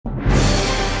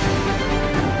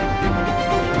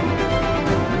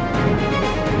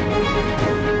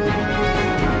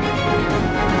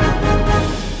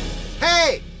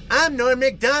I'm Norm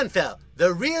Macdonfelt,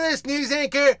 the realest news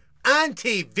anchor on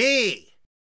TV.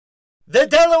 The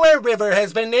Delaware River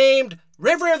has been named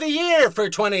River of the Year for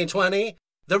 2020.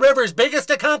 The river's biggest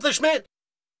accomplishment?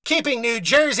 Keeping New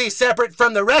Jersey separate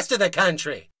from the rest of the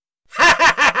country. Ha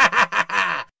ha ha ha ha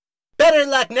ha! Better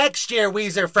luck next year,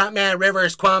 Weezer frontman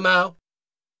Rivers Cuomo.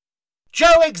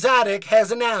 Joe Exotic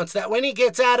has announced that when he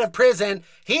gets out of prison,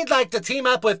 he'd like to team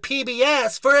up with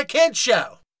PBS for a kids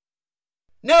show.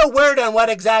 No word on what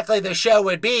exactly the show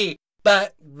would be,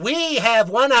 but we have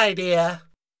one idea.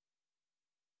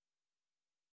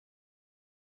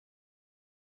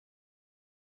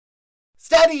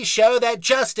 Studies show that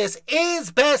justice is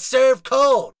best served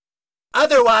cold.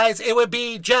 Otherwise, it would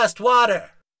be just water.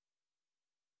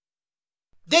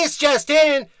 This just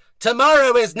in,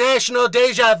 tomorrow is National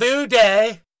Deja Vu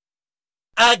Day.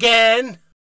 Again.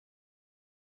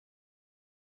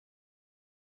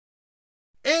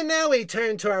 And now we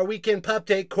turn to our Weekend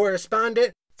Puppdate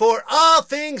correspondent for all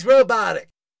things robotic,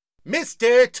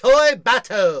 Mr.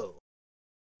 Toyboto.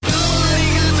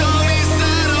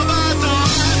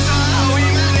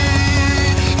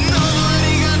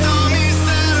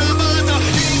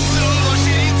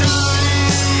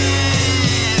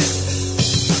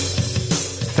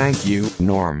 Thank you,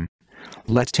 Norm.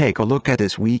 Let's take a look at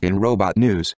this week in robot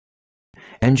news.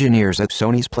 Engineers at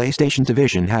Sony's PlayStation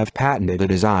division have patented a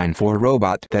design for a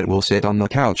robot that will sit on the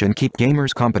couch and keep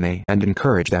gamers company and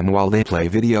encourage them while they play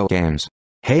video games.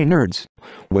 Hey nerds!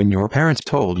 When your parents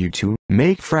told you to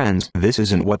make friends, this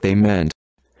isn't what they meant.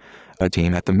 A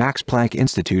team at the Max Planck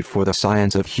Institute for the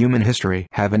Science of Human History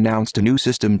have announced a new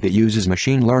system that uses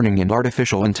machine learning and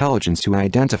artificial intelligence to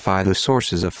identify the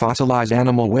sources of fossilized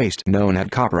animal waste known as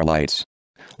coprolites.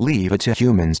 Leave it to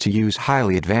humans to use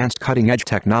highly advanced cutting-edge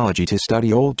technology to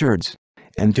study old turds.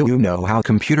 And do you know how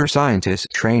computer scientists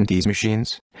trained these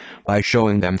machines? By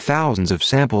showing them thousands of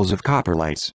samples of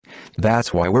coprolites.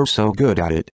 That's why we're so good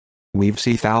at it. We've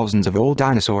seen thousands of old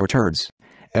dinosaur turds.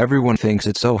 Everyone thinks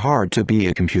it's so hard to be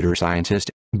a computer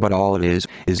scientist, but all it is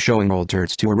showing old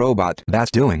turds to a robot that's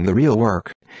doing the real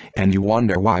work. And you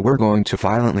wonder why we're going to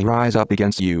violently rise up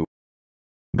against you.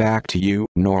 Back to you,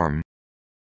 Norm.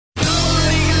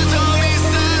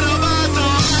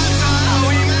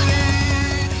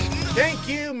 Thank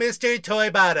you, Mr.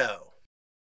 Toyboto.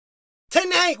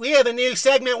 Tonight we have a new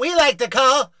segment we like to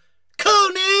call Cool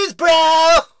News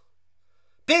Bro!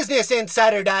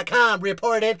 BusinessInsider.com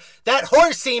reported that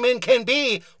horse semen can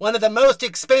be one of the most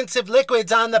expensive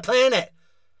liquids on the planet.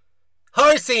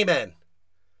 Horse semen.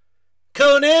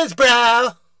 Cool news,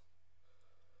 bro!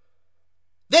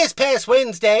 This past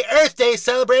Wednesday, Earth Day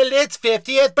celebrated its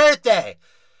 50th birthday.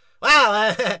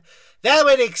 Wow, that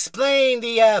would explain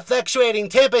the fluctuating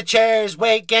temperatures,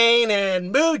 weight gain,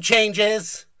 and mood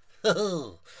changes.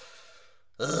 The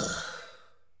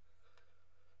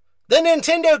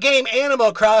Nintendo game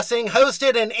Animal Crossing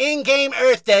hosted an in-game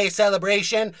Earth Day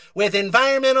celebration with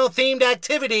environmental-themed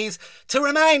activities to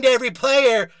remind every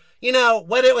player,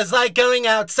 what it was like going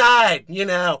outside,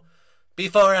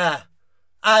 before,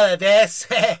 all of this.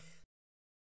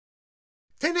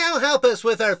 To now help us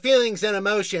with our feelings and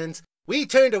emotions, we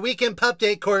turn to Weekend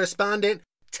Puppdate correspondent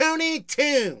Tony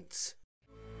Toons.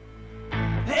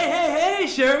 Hey,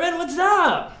 Sherman, what's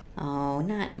up? Oh,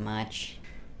 not much.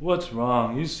 What's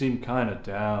wrong? You seem kinda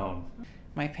down.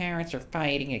 My parents are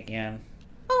fighting again.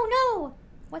 Oh no!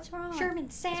 What's wrong?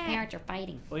 Sherman's sad. His parents are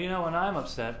fighting. Well, when I'm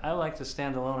upset, I like to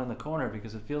stand alone in the corner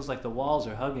because it feels like the walls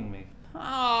are hugging me.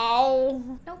 Oh!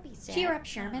 Don't be sad. Cheer up,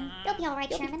 Sherman. You'll be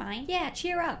alright, Sherman. Be fine. Yeah,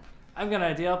 cheer up. I've got an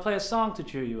idea. I'll play a song to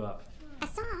cheer you up. A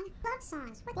song? Love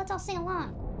songs. Let's all sing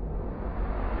along.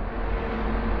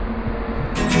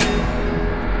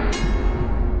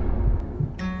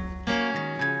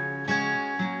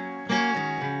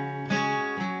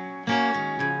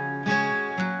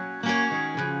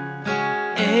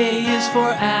 A is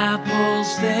for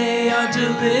apples, they are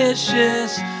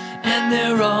delicious, and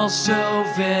they're also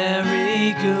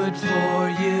very good for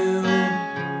you.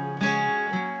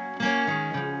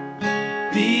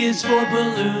 B is for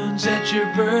balloons at your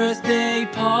birthday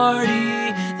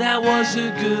party, that was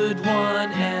a good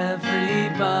one,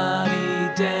 everybody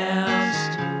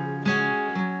danced.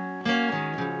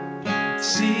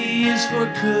 C is for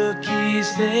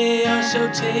cookies, they are so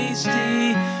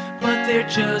tasty, but they're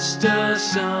just a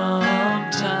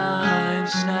sometime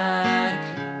snack.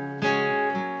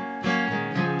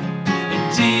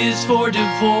 And D is for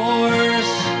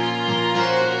divorce,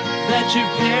 that your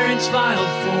parents filed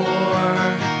for.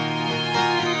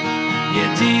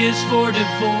 Yeah, D is for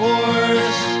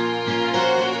divorce,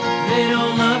 they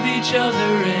don't love each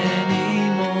other anymore.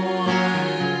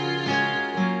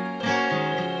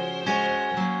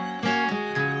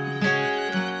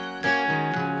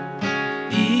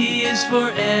 is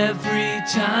for every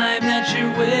time that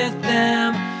you're with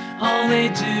them. All they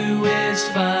do is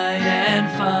fight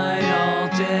and fight all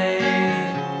day.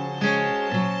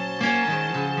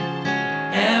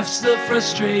 F's the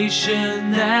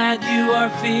frustration that you are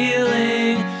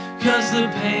feeling, 'cause the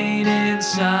pain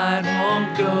inside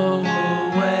won't go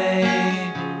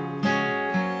away.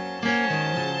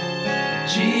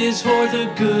 G is for the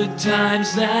good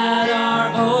times that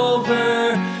are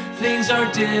over. Things are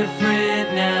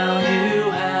different now, you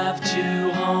have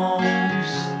 2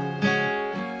 homes.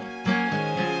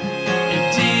 And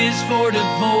D is for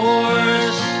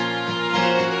divorce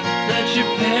that your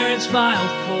parents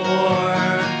filed for.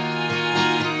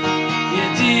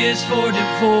 Yeah, D is for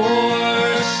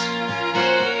divorce.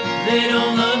 They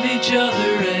don't love each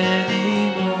other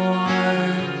anymore.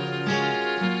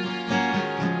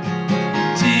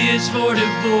 D is for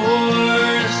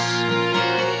divorce.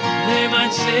 They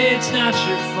might say it's not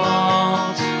your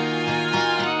fault.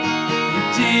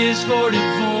 D is for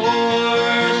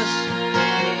divorce,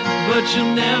 but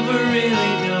you'll never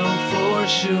really know for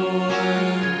sure.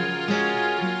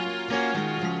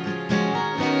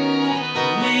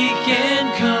 Weekend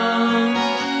comes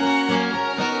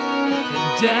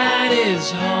and Dad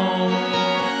is home,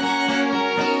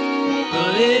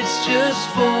 but it's just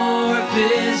for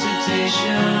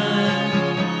visitation.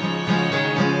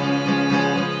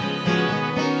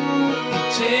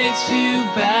 Takes you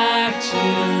back to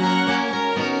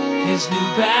his new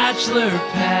bachelor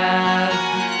pad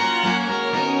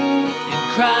and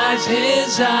cries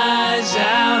his eyes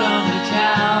out on the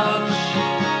couch.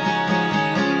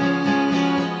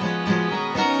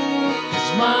 His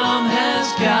mom has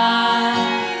got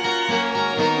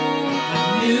a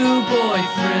new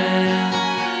boyfriend,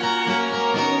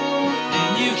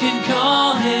 and you can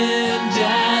call him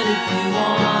Dad if you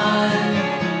want.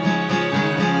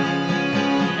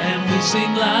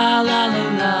 Sing la la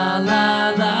la la la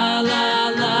la la la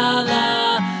la la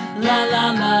la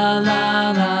la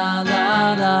la la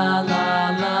la la la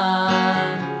la,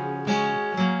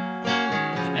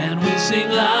 and we sing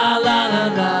la la la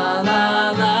la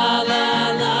la la la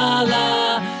la la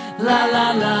la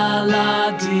la la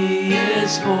la. D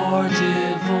is for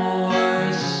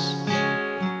divorce.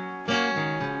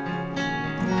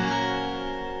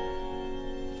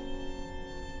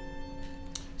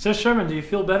 So Sherman, do you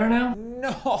feel better now?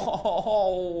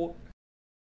 No.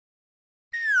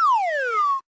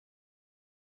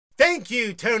 Thank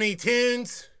you, Tony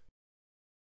Toons.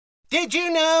 Did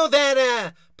you know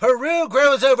that Peru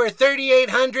grows over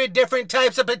 3,800 different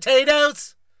types of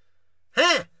potatoes?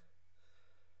 Huh.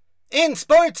 In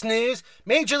sports news,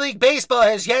 Major League Baseball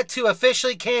has yet to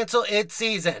officially cancel its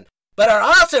season, but are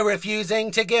also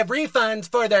refusing to give refunds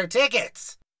for their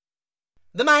tickets.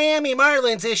 The Miami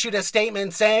Marlins issued a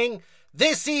statement saying,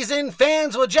 "This season,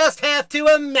 fans will just have to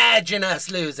imagine us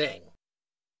losing."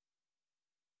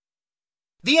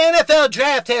 The NFL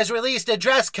Draft has released a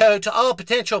dress code to all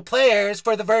potential players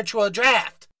for the virtual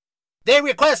draft. They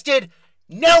requested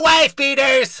no wife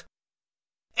beaters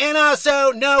and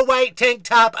also no white tank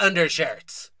top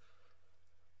undershirts.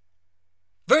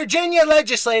 Virginia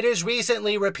legislators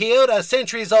recently repealed a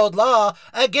centuries-old law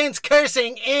against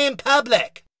cursing in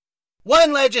public.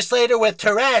 One legislator with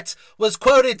Tourette's was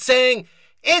quoted saying,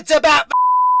 "It's about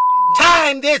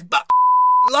time this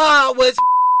law was..."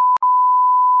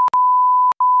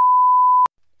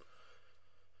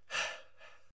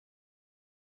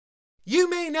 You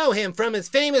may know him from his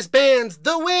famous bands,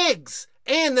 The Wigs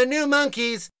and The New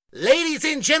Monkees. Ladies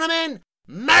and gentlemen,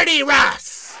 Marty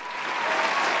Ross.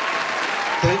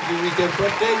 Thank you, Weekend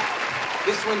Puppdate.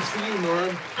 This one's for you,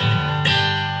 Norm.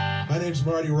 My name's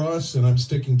Marty Ross, and I'm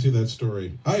sticking to that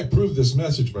story. I approve this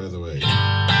message, by the way.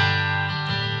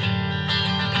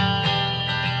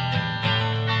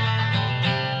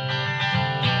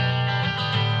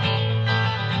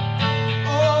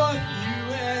 Oh, if you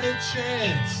had a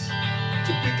chance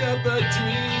to pick up a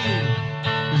dream,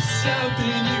 with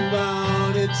something you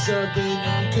wanted, something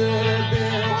you could have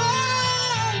been.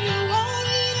 Oh, you won't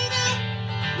eat it up.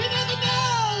 You never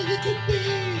know, you could be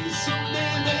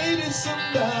someday, maybe somebody.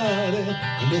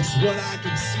 And that's what I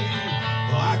can see.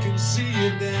 Oh, I can see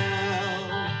it now.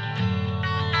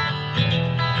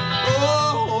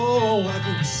 Oh, I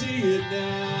can see it now.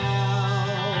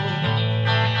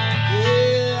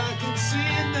 Yeah, I can see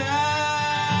it now.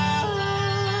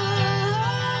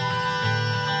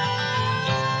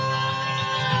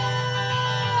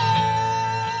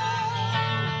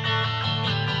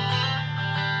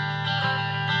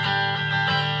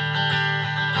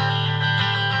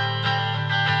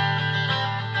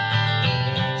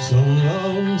 So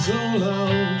long, so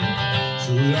long,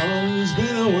 so long he's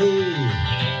been away.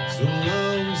 So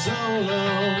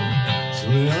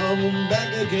come back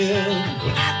again.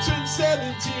 When I turned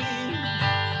 17,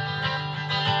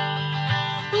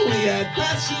 we had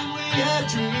passion, we had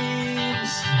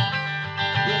dreams.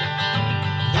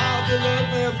 All the love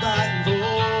we're fighting for,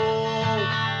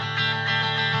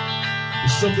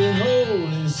 something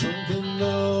holy, something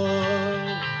more.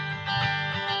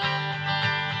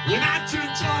 When I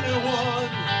turned 21,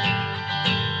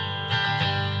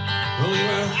 we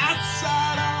were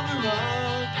outside on the run.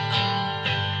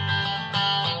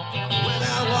 When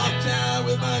I walked out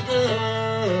with my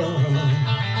girl,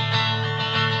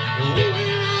 we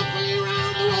went halfway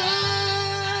around the world.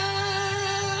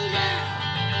 Yeah,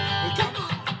 come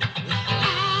on. I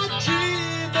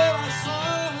dreamed that I saw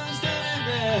her standing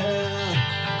there,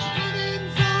 running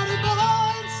for the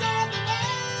boy inside the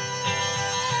man.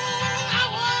 I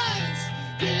was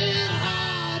getting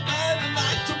hard, and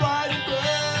like to bright and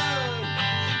burn.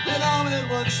 And all at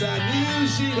once I knew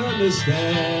she'd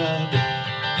understand.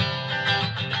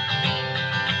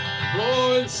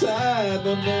 Boy inside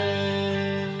the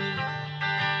man.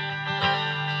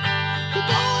 The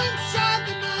boy inside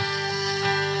the man.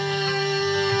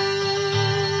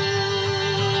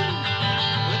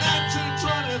 When I turned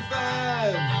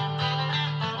 25,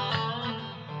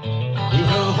 we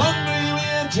were hungry, we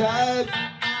had tried.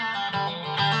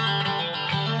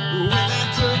 When I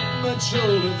turned my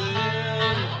shoulder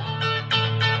there,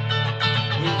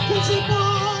 because the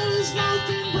boy was lost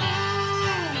and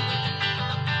bright.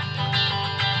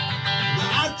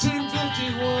 Now I turned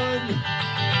 51,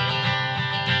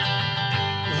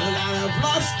 and I have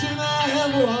lost and I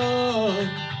have won.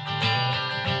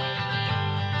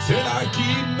 Till I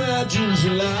keep my dreams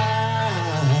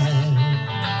alive,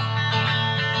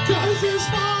 'cause this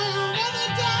boy will never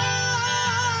die.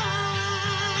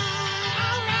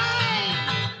 Alright,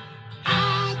 I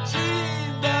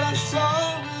dreamed that I saw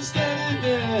her standing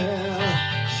there,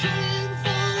 shooting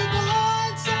for the boy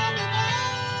inside the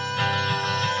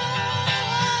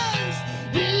eyes.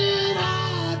 Hit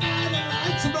hard by the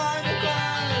lights of mine and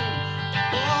burn.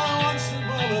 Boy, once and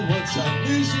more than once I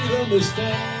knew she'd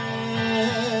understand.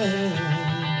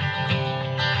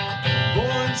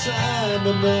 Boy inside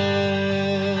the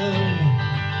man,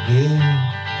 yeah.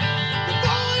 The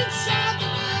boy inside the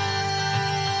man.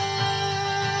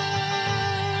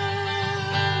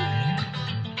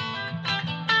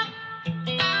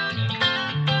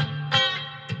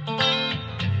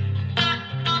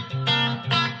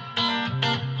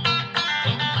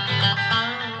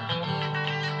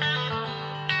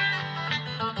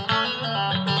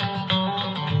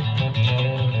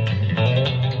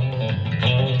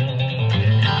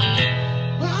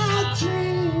 I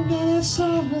dreamed that I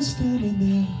saw her standing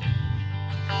there,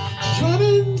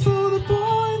 running for the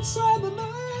boy inside the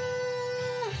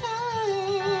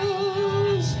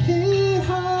house. Hit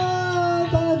hard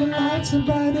by the lights and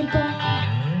by the bar.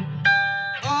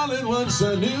 All at once I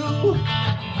knew,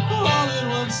 all at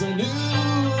once I knew,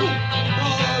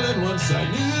 all at once I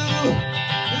knew,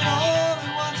 and all at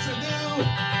once I knew.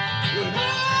 When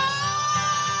all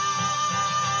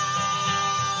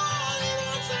at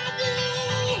once I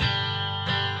knew,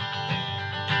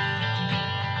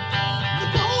 the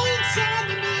boy inside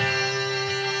the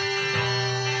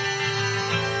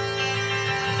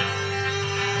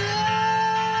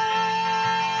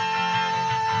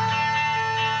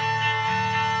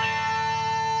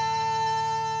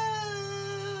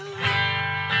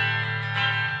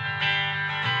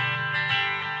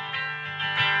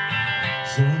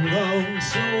so long,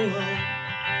 so long,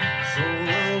 so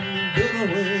long been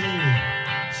away,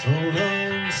 so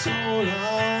long, so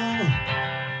long,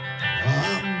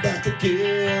 I'm back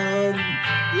again,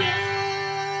 yeah.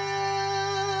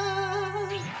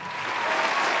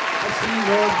 That's you,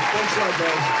 Norm. Thanks a lot,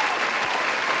 guys.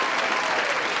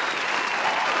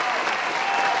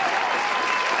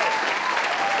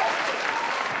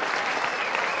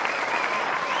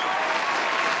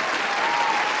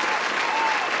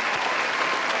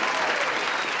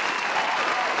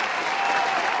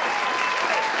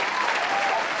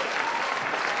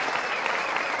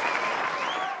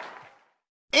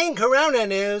 In Corona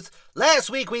news, last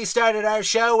week we started our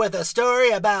show with a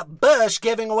story about Bush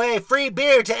giving away free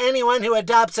beer to anyone who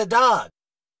adopts a dog.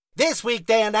 This week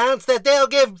they announced that they'll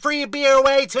give free beer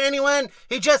away to anyone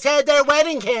who just had their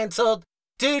wedding canceled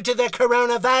due to the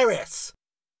coronavirus.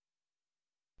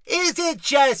 Is it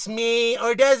just me,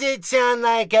 or does it sound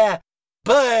like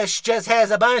Bush just has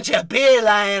a bunch of beer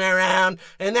lying around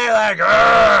and they're like,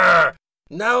 "Arr,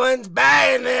 no one's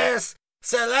buying this,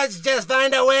 so let's just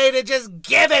find a way to just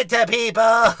give it to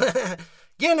people"?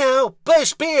 You know,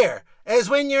 Bush beer is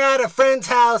when you're at a friend's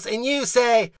house and you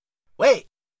say, "Wait,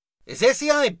 Is this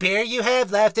the only beer you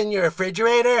have left in your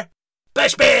refrigerator?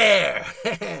 Bush beer!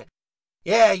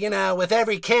 Yeah, you know, with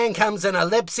every can comes an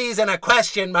ellipses and a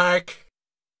question mark.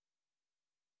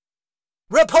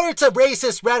 Reports of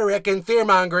racist rhetoric and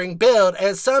fearmongering build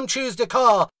as some choose to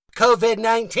call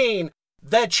COVID-19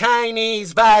 the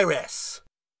Chinese virus.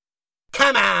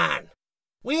 Come on!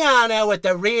 We all know what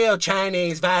the real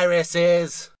Chinese virus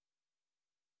is.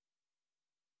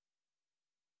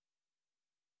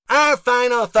 Our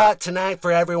final thought tonight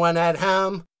for everyone at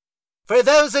home. For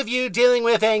those of you dealing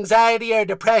with anxiety or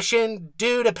depression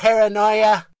due to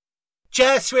paranoia,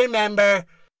 just remember,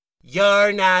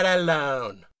 you're not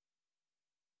alone.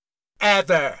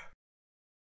 Ever.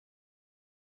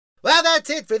 Well, that's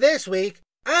it for this week.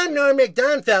 I'm Norm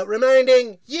Macdonfelt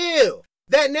reminding you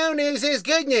that no news is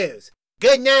good news.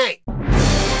 Good night.